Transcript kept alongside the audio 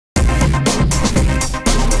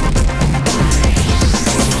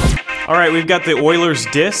All right, we've got the Euler's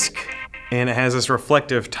disc, and it has this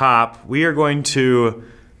reflective top. We are going to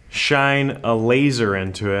shine a laser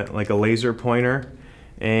into it, like a laser pointer,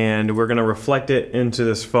 and we're gonna reflect it into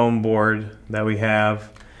this foam board that we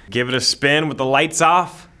have. Give it a spin with the lights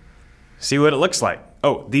off, see what it looks like.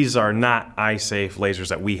 Oh, these are not eye-safe lasers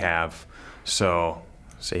that we have, so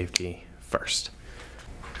safety first.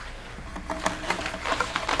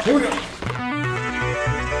 Here we go.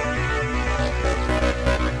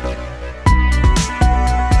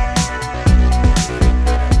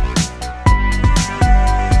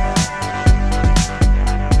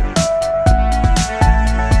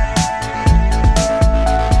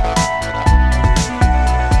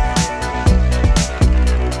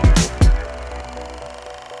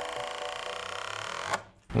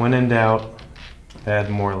 When in doubt, add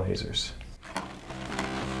more lasers.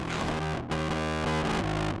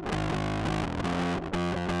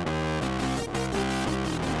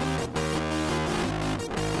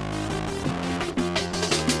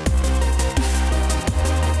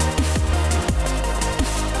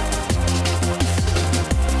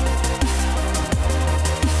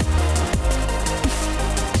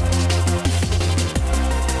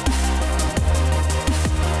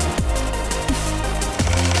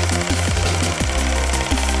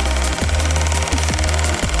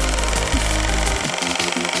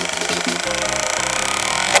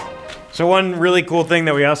 So one really cool thing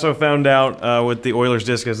that we also found out with the Euler's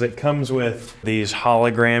disc is it comes with these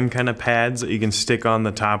hologram kind of pads that you can stick on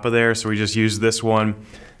the top of there. So we just used this one.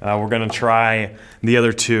 We're gonna try the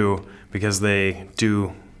other two because they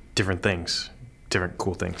do different things, different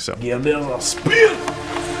cool things. So give this a spin.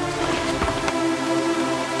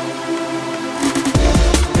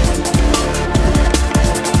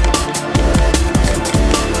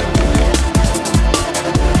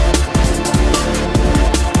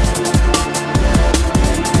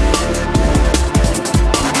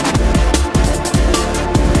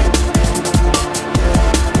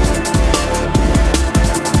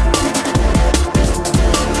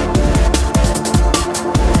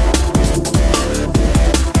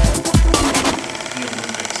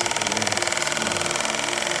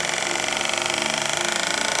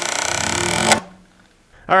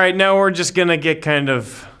 All right, now we're just gonna get kind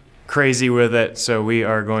of crazy with it. So we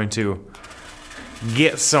are going to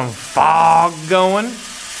get some fog going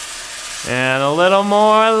and a little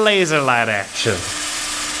more laser light action.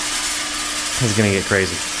 It's gonna get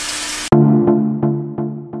crazy.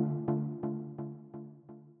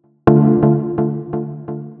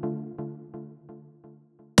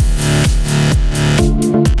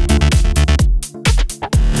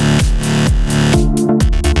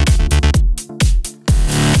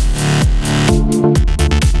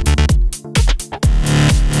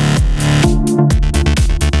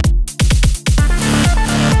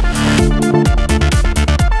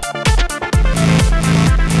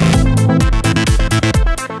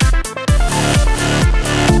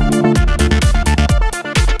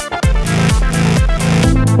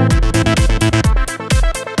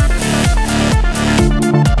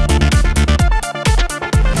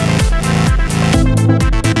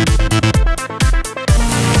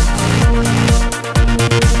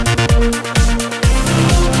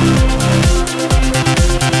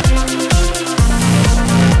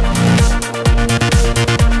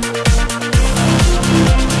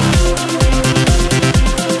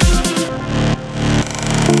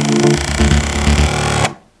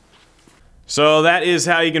 So that is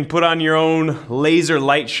how you can put on your own laser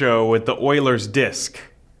light show with the Euler's disc.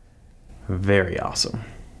 Very awesome.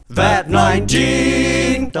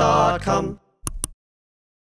 That19.com